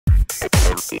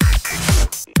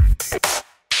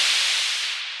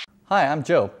Hi, I'm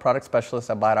Joe, product specialist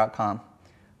at Buy.com.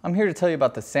 I'm here to tell you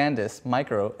about the SanDisk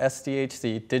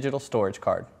microSDHC digital storage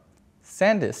card.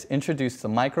 SanDisk introduced the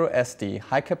microSD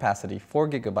high-capacity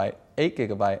 4GB,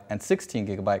 8GB, and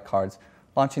 16GB cards,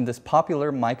 launching this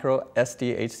popular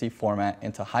microSDHC format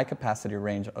into high-capacity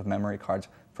range of memory cards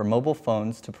for mobile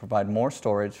phones to provide more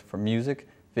storage for music,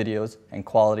 videos, and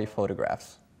quality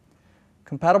photographs.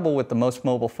 Compatible with the most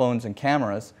mobile phones and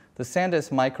cameras, the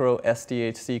SanDisk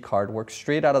microSDHC card works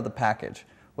straight out of the package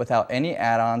without any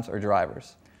add-ons or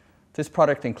drivers. This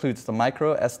product includes the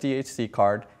microSDHC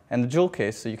card and the jewel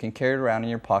case so you can carry it around in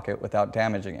your pocket without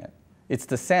damaging it. It's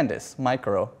the SanDisk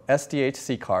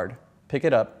microSDHC card. Pick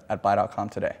it up at Buy.com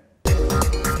today.